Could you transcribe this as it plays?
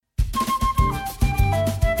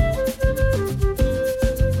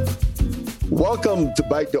Welcome to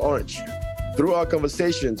Bite the Orange. Through our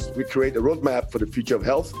conversations, we create a roadmap for the future of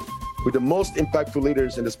health with the most impactful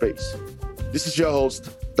leaders in the space. This is your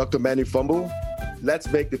host, Dr. Manu Fumble. Let's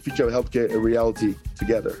make the future of healthcare a reality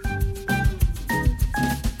together.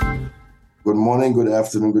 Good morning, good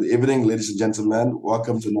afternoon, good evening, ladies and gentlemen.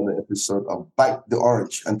 Welcome to another episode of Bite the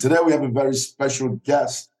Orange. And today we have a very special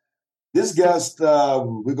guest. This guest,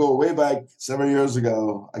 we go way back several years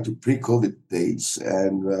ago, actually pre-COVID days,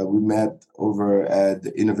 and we met over at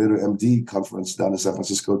the Innovator MD conference down in San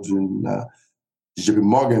Francisco during the JP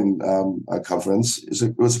Morgan conference.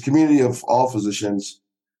 It was a community of all physicians,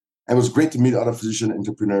 and it was great to meet other physician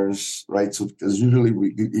entrepreneurs, right? So because usually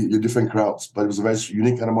you're different crowds, but it was a very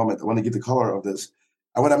unique kind of moment. I want to get the color of this.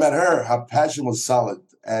 And when I met her passion was solid,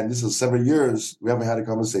 and this is several years we haven't had a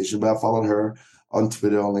conversation, but I followed her on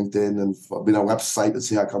Twitter, on LinkedIn, and been on a website to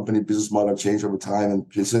see how company business model changed over time and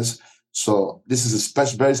pieces. So this is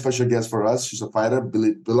a very special guest for us. She's a fighter,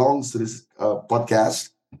 belongs to this podcast.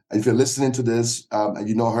 And if you're listening to this and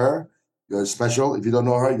you know her, you're special. If you don't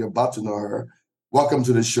know her, you're about to know her. Welcome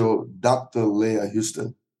to the show, Dr. Leah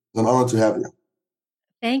Huston. It's an honor to have you.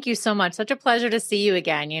 Thank you so much. Such a pleasure to see you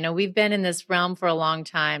again. You know, we've been in this realm for a long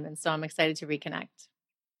time, and so I'm excited to reconnect.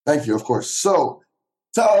 Thank you, of course. So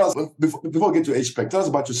tell us, before we get to HPEC, tell us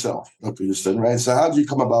about yourself, Dr. Huston, right? So how did you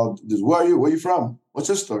come about this? Where are you from? What's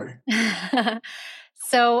your story?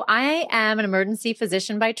 So I am an emergency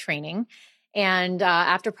physician by training. And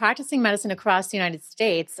after practicing medicine across the United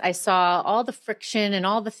States, I saw all the friction and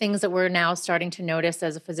all the things that we're now starting to notice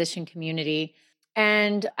as a physician community.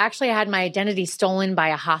 And actually, I had my identity stolen by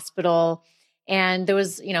a hospital. And there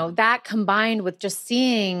was, that combined with just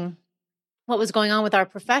seeing what was going on with our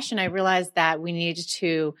profession, I realized that we needed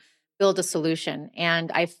to build a solution.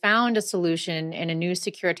 And I found a solution in a new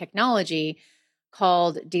secure technology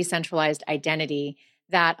called Decentralized Identity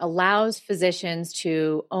that allows physicians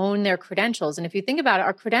to own their credentials. And if you think about it,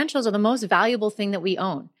 our credentials are the most valuable thing that we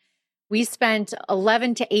own. We spent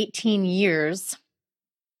 11 to 18 years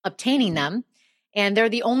obtaining them, and they're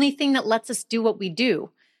the only thing that lets us do what we do.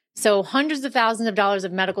 So hundreds of thousands of dollars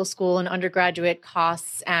of medical school and undergraduate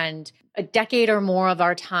costs and a decade or more of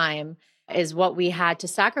our time is what we had to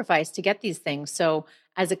sacrifice to get these things. So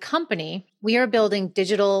as a company, we are building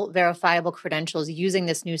digital verifiable credentials using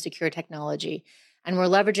this new secure technology. And we're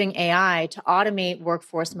leveraging AI to automate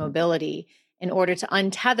workforce mobility in order to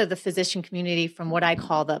untether the physician community from what I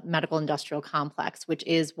call the medical industrial complex, which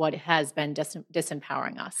is what has been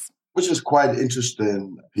disempowering us. Which is quite an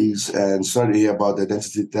interesting piece, and sorry to hear about the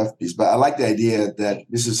identity theft piece. But I like the idea that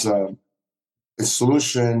this is a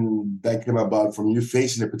solution that came about from you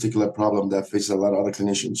facing a particular problem that faces a lot of other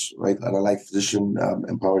clinicians, right? And I like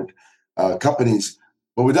physician-empowered companies.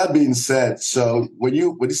 But with that being said, so when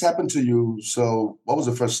this happened to you, so what was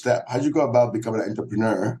the first step? How did you go about becoming an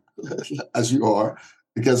entrepreneur, as you are?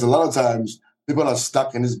 Because a lot of times people are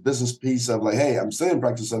stuck in this business piece of like, hey, I'm still in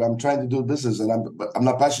practice and I'm trying to do business but I'm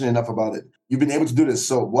not passionate enough about it. You've been able to do this.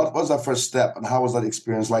 So what was that first step and how was that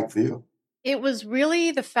experience like for you? It was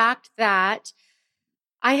really the fact that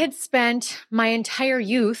I had spent my entire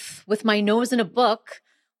youth with my nose in a book,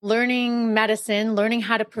 learning medicine, learning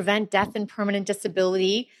how to prevent death and permanent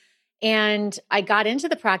disability. And I got into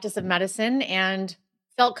the practice of medicine and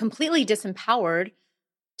felt completely disempowered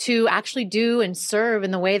to actually do and serve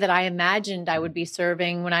in the way that I imagined I would be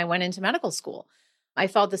serving when I went into medical school. I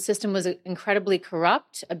felt the system was incredibly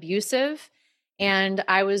corrupt, abusive, and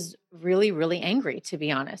I was really, really angry, to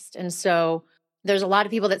be honest. And so there's a lot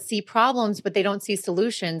of people that see problems, but they don't see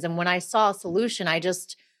solutions. And when I saw a solution,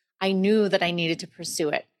 I knew that I needed to pursue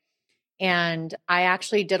it. And I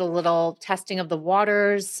actually did a little testing of the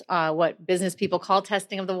waters, what business people call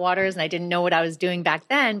testing of the waters. And I didn't know what I was doing back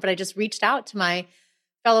then, but I just reached out to my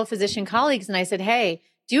fellow physician colleagues and I said, hey,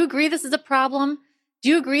 do you agree this is a problem? Do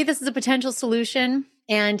you agree this is a potential solution?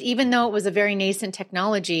 And even though it was a very nascent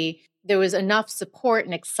technology, there was enough support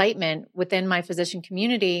and excitement within my physician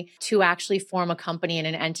community to actually form a company and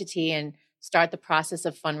an entity and start the process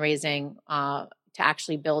of fundraising to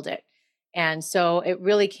actually build it. And so it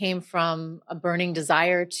really came from a burning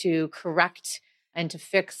desire to correct and to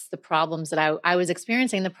fix the problems that I was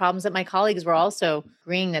experiencing, the problems that my colleagues were also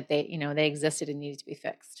agreeing that they existed and needed to be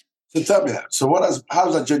fixed. So tell me that. So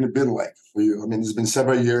how's that journey been like for you? I mean, it's been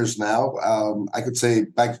several years now. I could say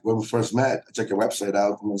back when we first met, I checked your website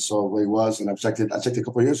out and I saw where it was, and I checked it a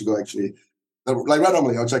couple of years ago, actually. Like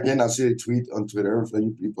randomly, I'll check in, I'll see a tweet on Twitter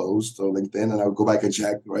that you post or LinkedIn, and I'll go back and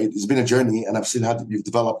check, right? It's been a journey, and I've seen how you've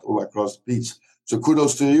developed all across the piece. So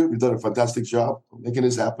kudos to you. You've done a fantastic job making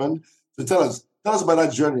this happen. So tell us about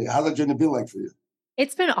that journey. How's that journey been like for you?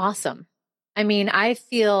 It's been awesome. I mean, I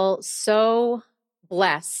feel so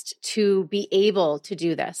blessed to be able to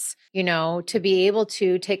do this, to be able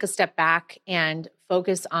to take a step back and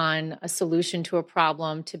focus on a solution to a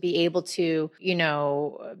problem, to be able to,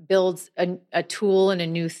 build a tool and a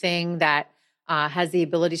new thing that has the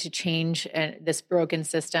ability to change this broken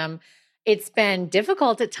system. It's been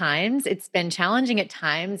difficult at times. It's been challenging at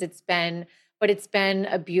times. But it's been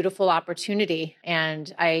a beautiful opportunity.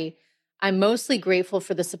 And I'm mostly grateful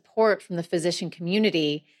for the support from the physician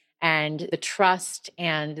community and the trust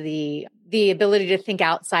and the ability to think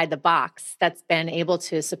outside the box that's been able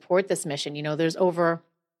to support this mission. There's over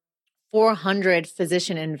 400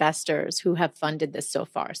 physician investors who have funded this so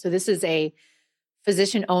far. So this is a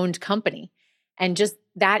physician-owned company. And just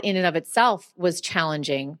that in and of itself was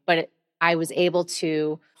challenging, but I was able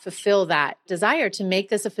to fulfill that desire to make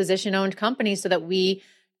this a physician-owned company so that we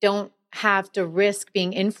don't have to risk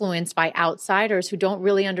being influenced by outsiders who don't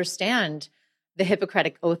really understand the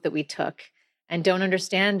Hippocratic oath that we took and don't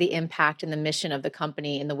understand the impact and the mission of the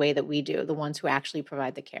company in the way that we do, the ones who actually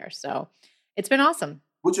provide the care. So it's been awesome.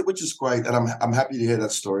 Which is great, and I'm happy to hear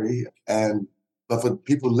that story. But for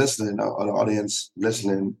people listening, or the audience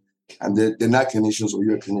listening, and they're not clinicians or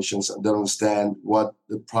you're clinicians, and they don't understand what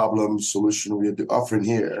the problem solution we're offering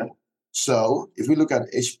here. So if we look at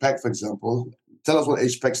HPEC, for example, tell us what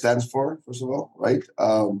HPEC stands for, first of all, right?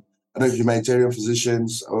 I know it's humanitarian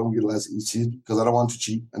physicians. I won't utilize EC because I don't want to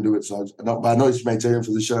cheat and do it. But I know it's humanitarian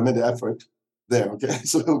physician. I made the effort there, okay?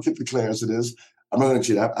 So we'll keep it clear as it is. I'm not going to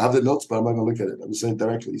cheat. I have the notes, but I'm not going to look at it. I'm saying it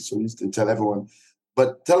directly, so you can tell everyone.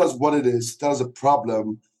 But tell us what it is. Tell us the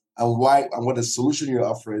problem and why, and what the solution you're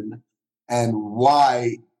offering, and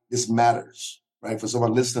why this matters, right? For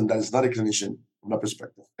someone listening that is not a clinician from that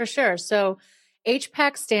perspective. For sure. So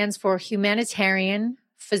HPEC stands for Humanitarian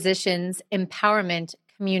Physicians Empowerment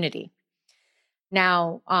Community.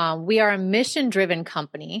 Now, we are a mission-driven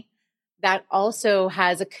company that also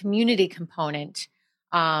has a community component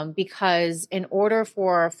because in order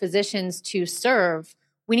for physicians to serve,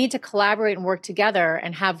 we need to collaborate and work together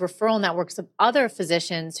and have referral networks of other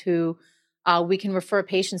physicians who we can refer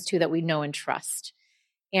patients to that we know and trust.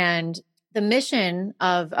 And the mission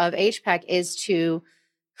of HPEC is to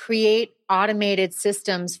create automated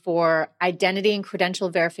systems for identity and credential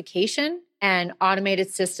verification and automated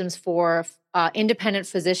systems for independent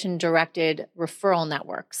physician-directed referral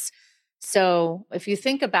networks. So if you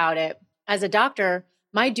think about it, as a doctor,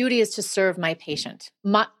 my duty is to serve my patient.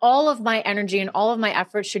 All of my energy and all of my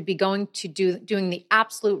effort should be going to doing the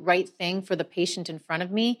absolute right thing for the patient in front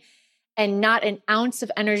of me, and not an ounce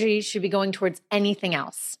of energy should be going towards anything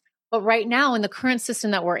else. But right now, in the current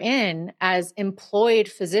system that we're in, as employed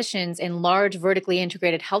physicians in large vertically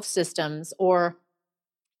integrated health systems, or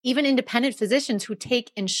even independent physicians who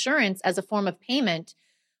take insurance as a form of payment,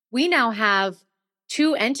 we now have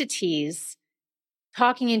two entities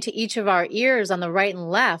talking into each of our ears on the right and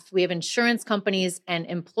left. We have insurance companies and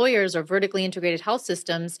employers or vertically integrated health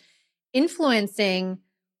systems influencing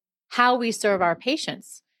how we serve our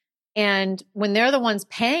patients. And when they're the ones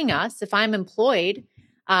paying us, if I'm employed,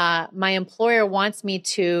 my employer wants me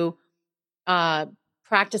to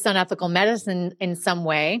practice unethical medicine in some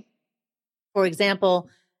way. For example,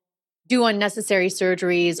 do unnecessary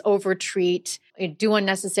surgeries, overtreat, do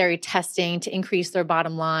unnecessary testing to increase their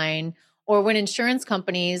bottom line. Or when insurance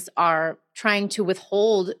companies are trying to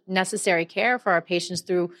withhold necessary care for our patients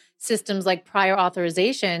through systems like prior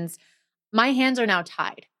authorizations, my hands are now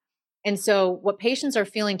tied. And so what patients are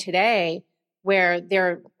feeling today, where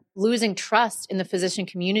they're losing trust in the physician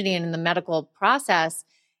community and in the medical process,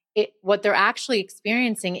 what they're actually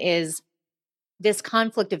experiencing is this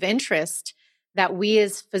conflict of interest that we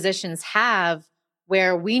as physicians have,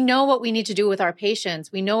 where we know what we need to do with our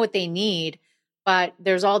patients, we know what they need, but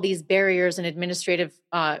there's all these barriers and administrative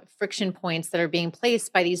friction points that are being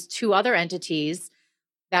placed by these two other entities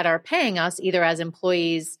that are paying us either as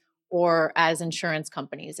employees or as insurance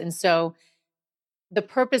companies. And so the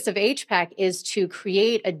purpose of HPEC is to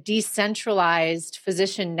create a decentralized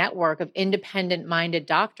physician network of independent-minded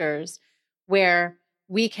doctors where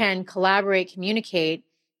we can collaborate, communicate,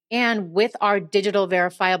 and with our digital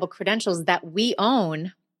verifiable credentials that we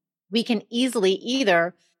own, we can easily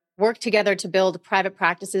either work together to build private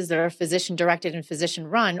practices that are physician-directed and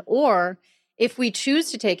physician-run, or if we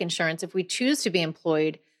choose to take insurance, if we choose to be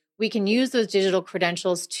employed, we can use those digital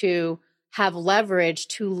credentials to have leverage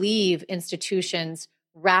to leave institutions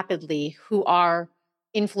rapidly who are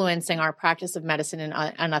influencing our practice of medicine in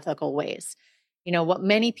unethical ways. What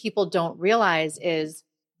many people don't realize is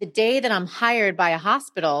the day that I'm hired by a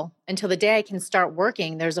hospital until the day I can start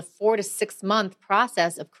working, there's a 4 to 6 month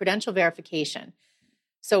process of credential verification.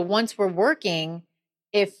 So once we're working,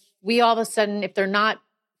 if we all of a sudden, if they're not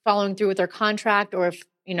following through with their contract, or if,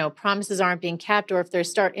 promises aren't being kept, or if they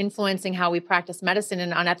start influencing how we practice medicine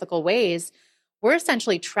in unethical ways, we're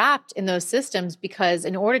essentially trapped in those systems, because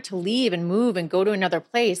in order to leave and move and go to another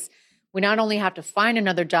place, we not only have to find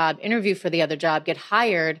another job, interview for the other job, get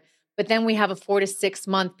hired, but then we have a 4 to 6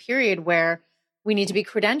 month period where we need to be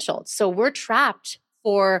credentialed. So we're trapped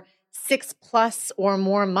for 6+ or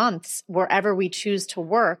more months wherever we choose to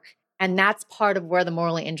work. And that's part of where the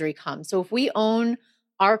moral injury comes. So if we own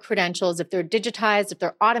our credentials, if they're digitized, if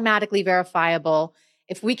they're automatically verifiable,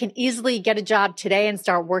 if we can easily get a job today and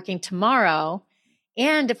start working tomorrow,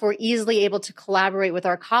 and if we're easily able to collaborate with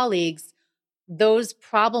our colleagues, those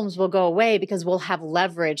problems will go away, because we'll have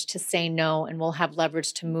leverage to say no, and we'll have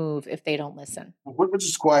leverage to move if they don't listen. Which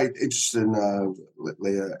is quite interesting,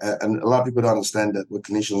 Leah. And a lot of people don't understand that what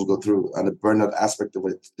clinicians go through and the burnout aspect of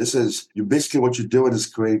it. Basically what you're doing is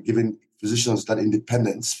giving physicians that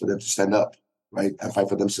independence for them to stand up, right, and fight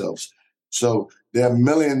for themselves. So there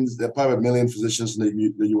are probably a million physicians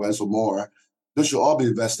in the US or more. They should all be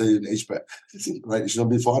invested in HPEC, right? It should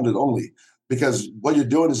be 400 only. Because what you're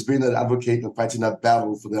doing is being an advocate and fighting that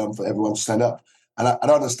battle for everyone to stand up. And I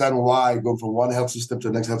don't understand why going from one health system to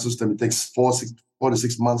the next health system, it takes 4 to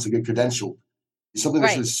 6 months to get credentialed. It's something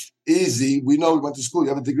Right. that's easy. We know we went to school, you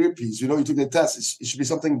have a degree piece, you took the test. It should be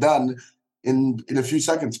something done in a few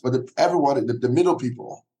seconds. But everyone, the middle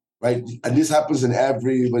people, right? And this happens in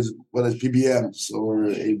whether it's PBMs or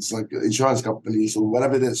it's like insurance companies or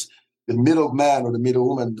whatever it is. The middleman or the middle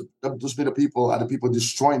woman, those middle people are the people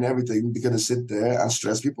destroying everything, because they sit there and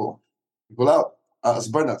stress people out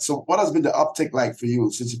as burnout. So what has been the uptake like for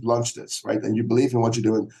you since you've launched this, right? And you believe in what you're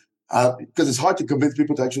doing? Because it's hard to convince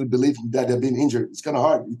people to actually believe that they're being injured. It's kind of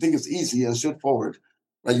hard. You think it's easy and straightforward,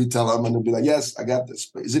 right? You tell them and they'll be like, yes, I got this.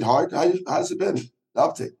 But is it hard? How's it been, the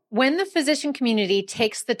uptake? When the physician community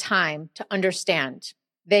takes the time to understand,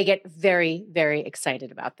 they get very, very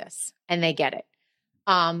excited about this, and they get it.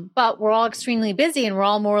 But we're all extremely busy and we're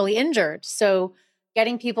all morally injured. So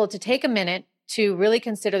getting people to take a minute to really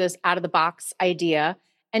consider this out of the box idea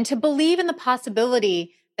and to believe in the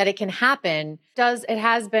possibility that it can happen it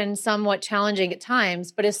has been somewhat challenging at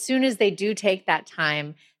times, but as soon as they do take that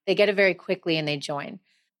time, they get it very quickly and they join.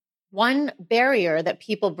 One barrier that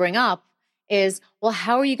people bring up is, well,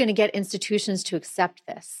 how are you going to get institutions to accept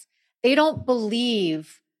this? They don't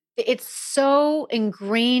believe. It's so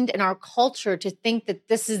ingrained in our culture to think that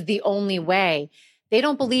this is the only way. They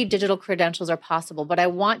don't believe digital credentials are possible. But I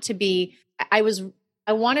want to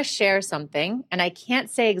share something, and I can't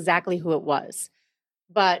say exactly who it was.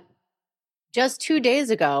 But just 2 days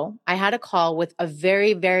ago, I had a call with a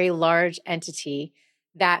very, very large entity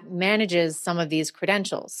that manages some of these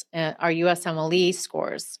credentials, our USMLE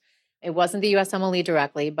scores. It wasn't the USMLE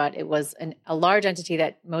directly, but it was a large entity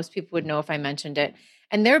that most people would know if I mentioned it.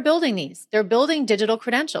 And they're building these. They're building digital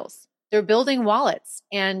credentials. They're building wallets.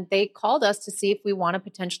 And they called us to see if we want to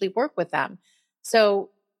potentially work with them. So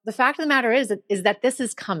the fact of the matter is that this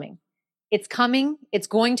is coming. It's coming. It's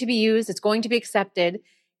going to be used. It's going to be accepted.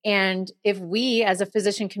 And if we as a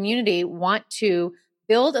physician community want to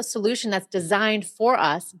build a solution that's designed for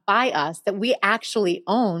us, by us, that we actually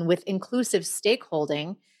own with inclusive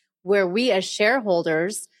stakeholding, where we as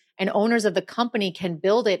shareholders and owners of the company can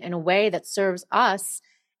build it in a way that serves us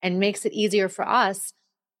and makes it easier for us,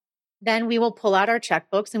 then we will pull out our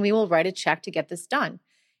checkbooks and we will write a check to get this done.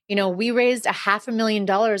 We raised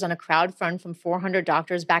 $500,000 on a crowdfund from 400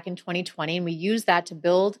 doctors back in 2020, and we used that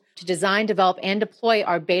to design, develop, and deploy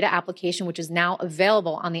our beta application, which is now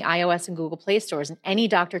available on the iOS and Google Play stores, and any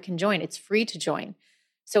doctor can join. It's free to join.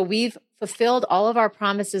 So we've fulfilled all of our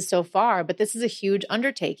promises so far, but this is a huge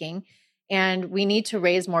undertaking, and we need to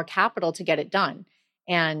raise more capital to get it done.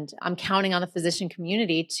 And I'm counting on the physician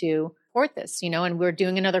community to support this, and we're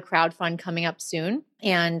doing another crowdfund coming up soon.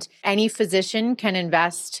 And any physician can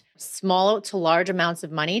invest small to large amounts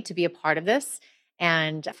of money to be a part of this.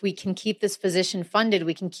 And if we can keep this physician funded,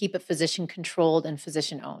 we can keep it physician controlled and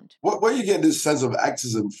physician owned. Where you get this sense of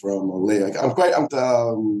activism from, Leah?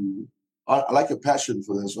 I like your passion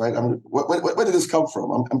for this, right? I mean, where did this come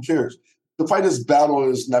from? I'm curious. To fight this battle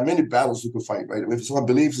is not many battles you could fight, right? If someone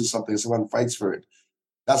believes in something, someone fights for it.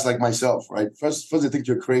 That's like myself, right? First they think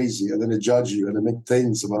you're crazy, and then they judge you, and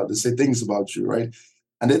they say things about you, right?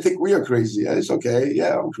 And they think we are crazy. Yeah, it's okay.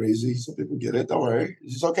 Yeah, I'm crazy. Some people get it. Don't worry.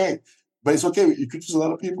 It's okay. But it's okay. You could choose a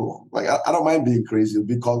lot of people. Like, I don't mind being crazy or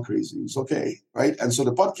being called crazy. It's okay, right? And so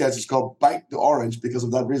the podcast is called Bite the Orange because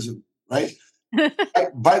of that reason, right?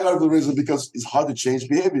 Bite out of the reason because it's hard to change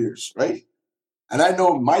behaviors, right? And I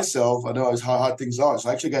know myself, I know how hard things are. So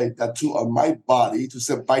I actually got that tool on my body to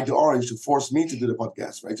say, bite the orange to force me to do the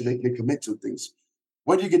podcast, right? To make me commit to things.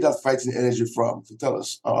 Where do you get that fighting energy from? So tell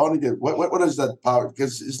us. I want to get what is that power?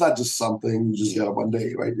 Because it's not just something you just get up one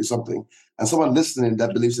day, right? It's something. And someone listening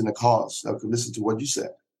that believes in the cause, that could listen to what you said,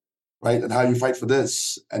 right? And how you fight for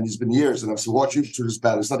this. And it's been years, and I've watched you through this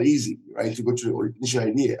battle. It's not easy, right? To go through your initial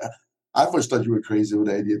idea. I first thought you were crazy with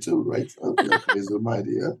the idea too, right? You're crazy with my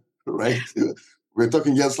idea, right? We're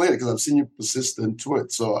talking years later because I've seen you persistent to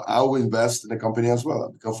it. So I will invest in the company as well.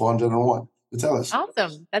 I'll become 401. So tell us.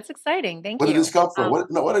 Awesome. That's exciting. Thank Where did you. this come from?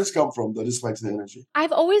 Where did this come from, though, this fighting energy?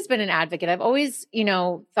 I've always been an advocate. I've always,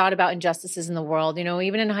 thought about injustices in the world.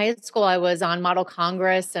 Even in high school, I was on Model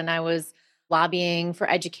Congress and I was lobbying for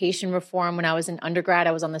education reform. When I was in undergrad,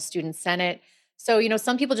 I was on the Student Senate. So,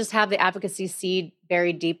 some people just have the advocacy seed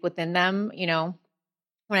buried deep within them.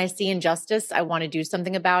 When I see injustice, I want to do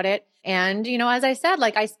something about it. And, as I said,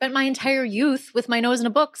 I spent my entire youth with my nose in a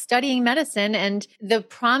book studying medicine, and the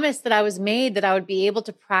promise that I was made that I would be able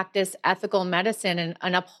to practice ethical medicine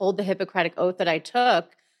and uphold the Hippocratic Oath that I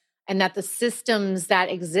took, and that the systems that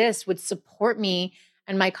exist would support me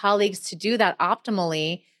and my colleagues to do that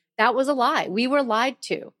optimally, that was a lie. We were lied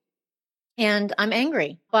to. And I'm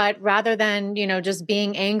angry. But rather than, just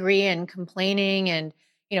being angry and complaining and,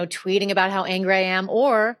 tweeting about how angry I am,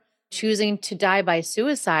 or choosing to die by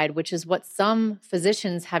suicide, which is what some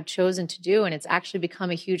physicians have chosen to do, and it's actually become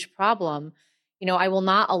a huge problem, I will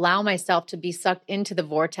not allow myself to be sucked into the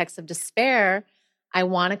vortex of despair. I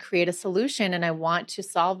want to create a solution, and I want to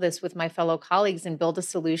solve this with my fellow colleagues and build a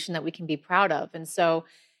solution that we can be proud of. And so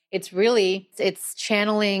it's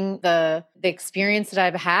channeling the experience that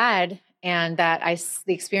I've had, and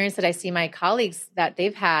the experience that I see my colleagues that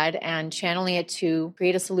they've had, and channeling it to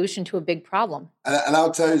create a solution to a big problem. And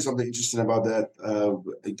I'll tell you something interesting about that.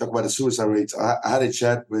 You talk about the suicide rates. I had a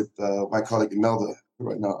chat with my colleague Imelda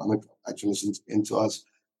right now. I'm actually listening into us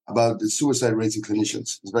about the suicide rates in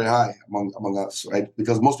clinicians. It's very high among us, right?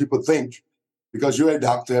 Because most people think because you're a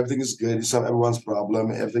doctor, everything is good. You solve everyone's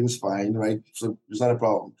problem. Everything's fine, right? So there's not a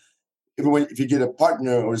problem. Even if you get a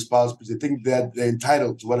partner or a spouse, because they think that they're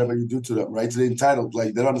entitled to whatever you do to them, right? So they're entitled,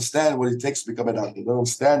 they don't understand what it takes to become a doctor. They don't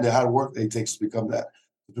understand the hard work that it takes to become that.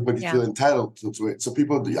 People feel entitled to it. So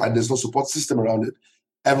and there's no support system around it.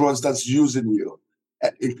 Everyone starts using you,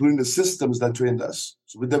 including the systems that trained us.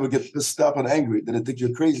 So we then get pissed off and angry. Then they think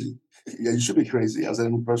you're crazy. Yeah, you should be crazy as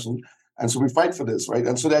any person. And so we fight for this, right?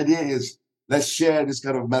 And so the idea is, let's share this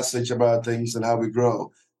kind of message about things and how we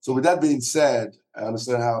grow. So with that being said, I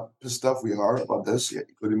understand how pissed off we are about this,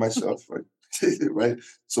 including myself, right? Right?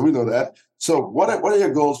 So we know that. So what are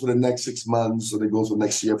your goals for the next 6 months or the goals for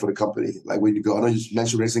next year for the company? Like where you go? I know you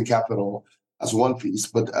mentioned raising capital as one piece,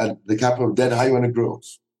 but the capital, then how you want to grow?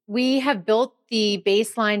 We have built the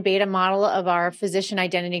baseline beta model of our physician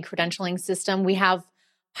identity credentialing system. We have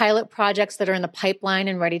pilot projects that are in the pipeline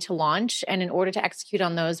and ready to launch. And in order to execute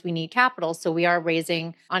on those, we need capital. So we are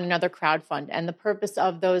raising on another crowdfund. And the purpose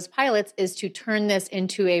of those pilots is to turn this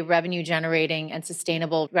into a revenue generating and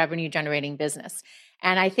sustainable revenue generating business.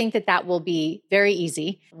 And I think that will be very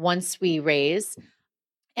easy once we raise.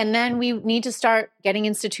 And then we need to start getting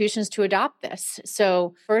institutions to adopt this.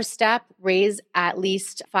 So first step, raise at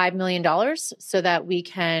least $5 million so that we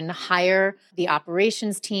can hire the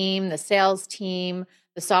operations team, the sales team,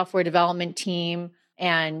 the software development team,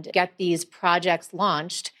 and get these projects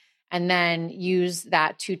launched, and then use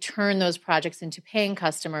that to turn those projects into paying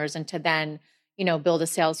customers, and to then, build a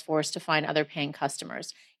sales force to find other paying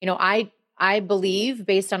customers. I believe,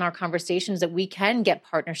 based on our conversations, that we can get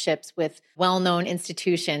partnerships with well-known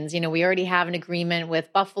institutions. We already have an agreement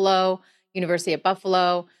with Buffalo, University of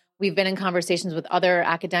Buffalo. We've been in conversations with other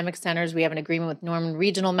academic centers. We have an agreement with Norman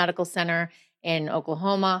Regional Medical Center in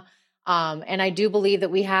Oklahoma. And I do believe that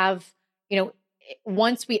we have,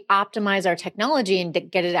 once we optimize our technology and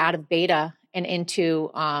get it out of beta and into,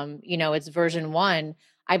 its version 1,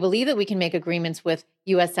 I believe that we can make agreements with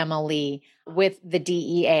USMLE, with the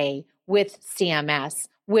DEA, with CMS,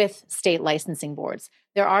 with state licensing boards.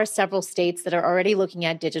 There are several states that are already looking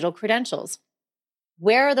at digital credentials.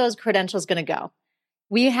 Where are those credentials going to go?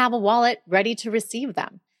 We have a wallet ready to receive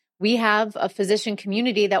them. We have a physician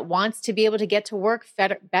community that wants to be able to get to work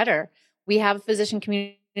better. We have a physician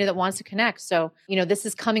community that wants to connect. So, this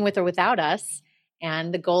is coming with or without us.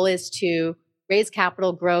 And the goal is to raise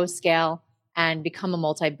capital, grow, scale, and become a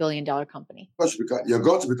multi-billion-dollar company. You're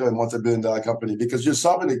going to become a multi-billion-dollar company because you're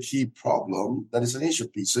solving a key problem that is an issue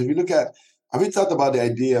piece. So if you look at, have we talked about the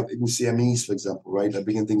idea of even CMEs, for example, right? That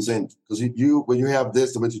bringing things in, because when you have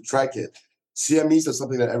this, the way to track it, CMEs are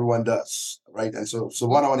something that everyone does, right? And so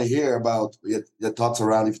what I want to hear about your thoughts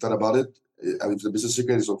around, if you thought about it. I mean, if the business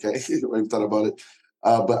secret is okay, if you thought about it.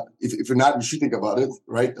 But if you're not, you should think about it,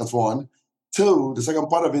 right? That's one. Two, the second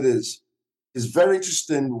part of it is very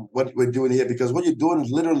interesting what we're doing here, because what you're doing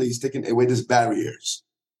literally is taking away these barriers.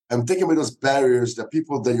 I'm taking away those barriers, that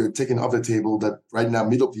people that you're taking off the table, that right now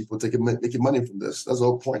middle people making money from this. That's the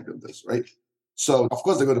whole point of this, right? So of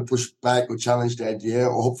course they're going to push back or challenge the idea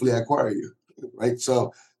or hopefully acquire you, right?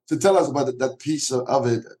 So to tell us about that piece of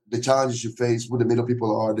it, the challenges you face, what the middle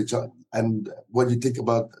people are, and what you think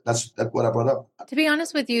about, that's what I brought up. To be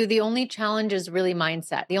honest with you, the only challenge is really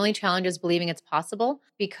mindset. The only challenge is believing it's possible,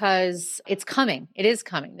 because it's coming. It is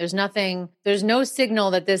coming. There's no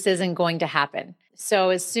signal that this isn't going to happen. So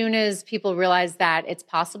as soon as people realize that it's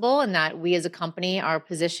possible and that we as a company are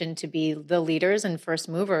positioned to be the leaders and first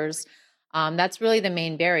movers, that's really the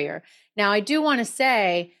main barrier. Now, I do want to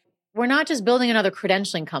say, we're not just building another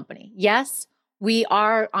credentialing company. Yes, we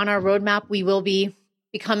are on our roadmap. We will be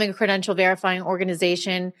becoming a credential verifying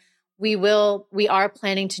organization. We are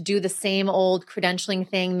planning to do the same old credentialing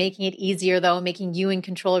thing, making it easier though, making you in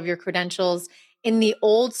control of your credentials in the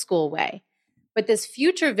old school way. But this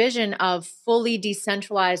future vision of fully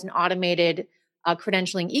decentralized and automated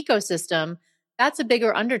credentialing ecosystem, that's a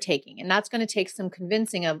bigger undertaking. And that's going to take some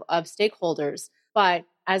convincing of stakeholders. But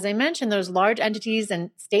as I mentioned, there's large entities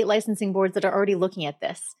and state licensing boards that are already looking at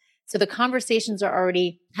this. So the conversations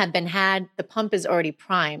have been had. The pump is already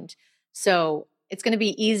primed. So it's going to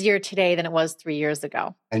be easier today than it was 3 years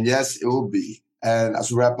ago. And yes, it will be. And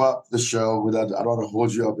as we wrap up the show, I don't want to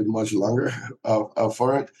hold you up any much longer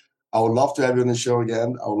for it. I would love to have you on the show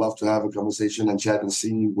again. I would love to have a conversation and chat and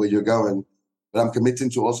see where you're going. But I'm committing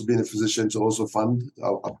to also being a physician to also fund.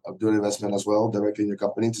 I'll do an investment as well directly in your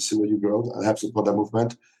company to see where you grow and help support that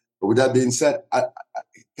movement. But with that being said,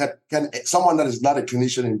 can someone that is not a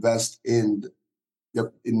clinician invest in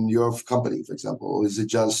your company, for example? Or is it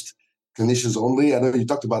just clinicians only? I know you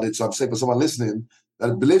talked about it, so I'm saying for someone listening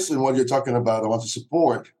that believes in what you're talking about and wants to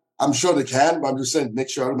support, I'm sure they can, but I'm just saying, make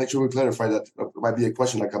sure we clarify that. It might be a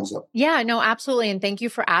question that comes up. Yeah, no, absolutely. And thank you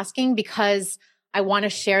for asking, because I want to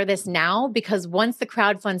share this now, because once the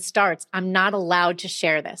crowdfund starts, I'm not allowed to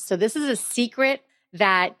share this. So this is a secret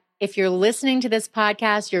that if you're listening to this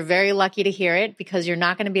podcast, you're very lucky to hear it, because you're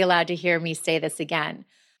not going to be allowed to hear me say this again.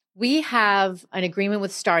 We have an agreement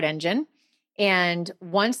with Start Engine. And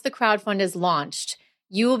once the crowdfund is launched,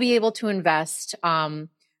 you will be able to invest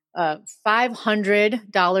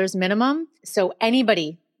 $500 minimum. So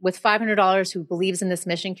anybody with $500 who believes in this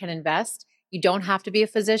mission can invest. You don't have to be a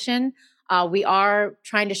physician. We are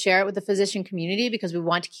trying to share it with the physician community because we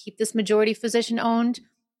want to keep this majority physician owned.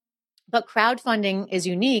 But crowdfunding is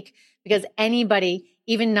unique because anybody,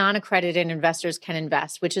 even non-accredited investors, can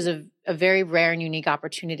invest, which is a very rare and unique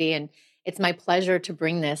opportunity. And it's my pleasure to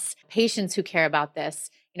bring this. Patients who care about this,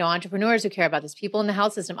 entrepreneurs who care about this, people in the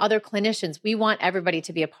health system, other clinicians, we want everybody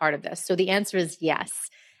to be a part of this. So the answer is yes,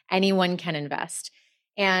 anyone can invest.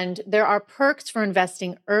 And there are perks for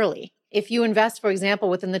investing early. If you invest, for example,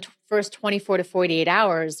 within the first 24 to 48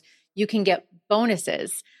 hours, you can get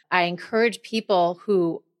bonuses. I encourage people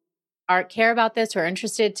who care about this or are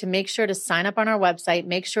interested to make sure to sign up on our website,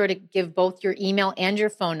 make sure to give both your email and your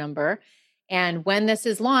phone number. And when this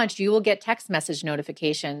is launched, you will get text message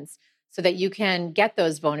notifications so that you can get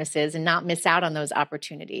those bonuses and not miss out on those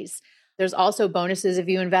opportunities. There's also bonuses if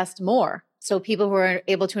you invest more. So people who are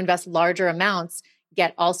able to invest larger amounts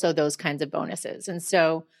get also those kinds of bonuses. And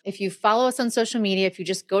so if you follow us on social media, if you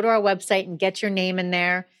just go to our website and get your name in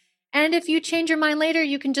there, and if you change your mind later,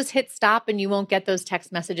 you can just hit stop and you won't get those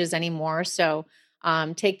text messages anymore. So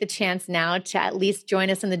take the chance now to at least join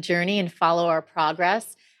us in the journey and follow our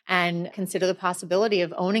progress and consider the possibility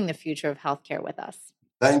of owning the future of healthcare with us.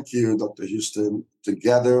 Thank you, Dr. Huston.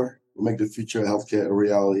 Together, we make the future of healthcare a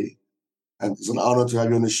reality. And it's an honor to have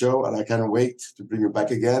you on the show, and I can't wait to bring you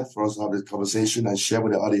back again for us to have this conversation and share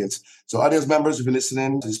with the audience. So audience members, if you're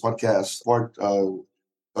listening to this podcast, support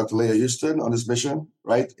Dr. Leah Huston on this mission,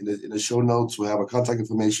 right? In the show notes, we'll have her contact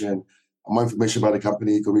information and more information about the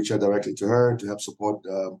company. You can reach out directly to her to help support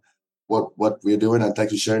what we're doing. And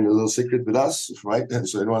thanks for sharing a little secret with us, right? And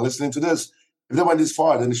so anyone listening to this, if they went this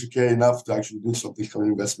far, then they should care enough to actually do something kind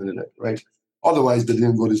of investment in it, right? Otherwise, they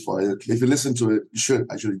didn't go this far. If you listen to it, you should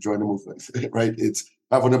actually join the movement, right? It's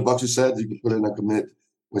 $500 you said. You can put in a commit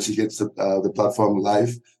when she gets the platform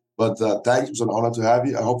live. But thanks. It was an honor to have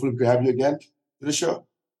you. And hopefully we can have you again to the show.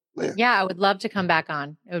 Leah. Yeah, I would love to come back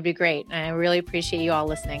on. It would be great. And I really appreciate you all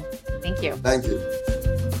listening. Thank you. Thank you.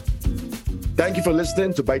 Thank you for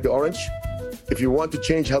listening to Bite the Orange. If you want to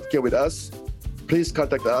change healthcare with us, please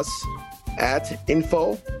contact us at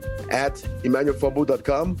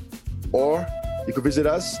info@emmanuelforbu.com, or you can visit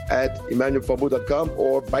us at emmanuelforbu.com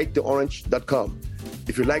or bitetheorange.com.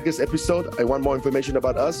 If you like this episode and want more information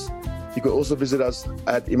about us, you can also visit us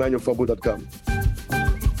at emmanuelforbu.com.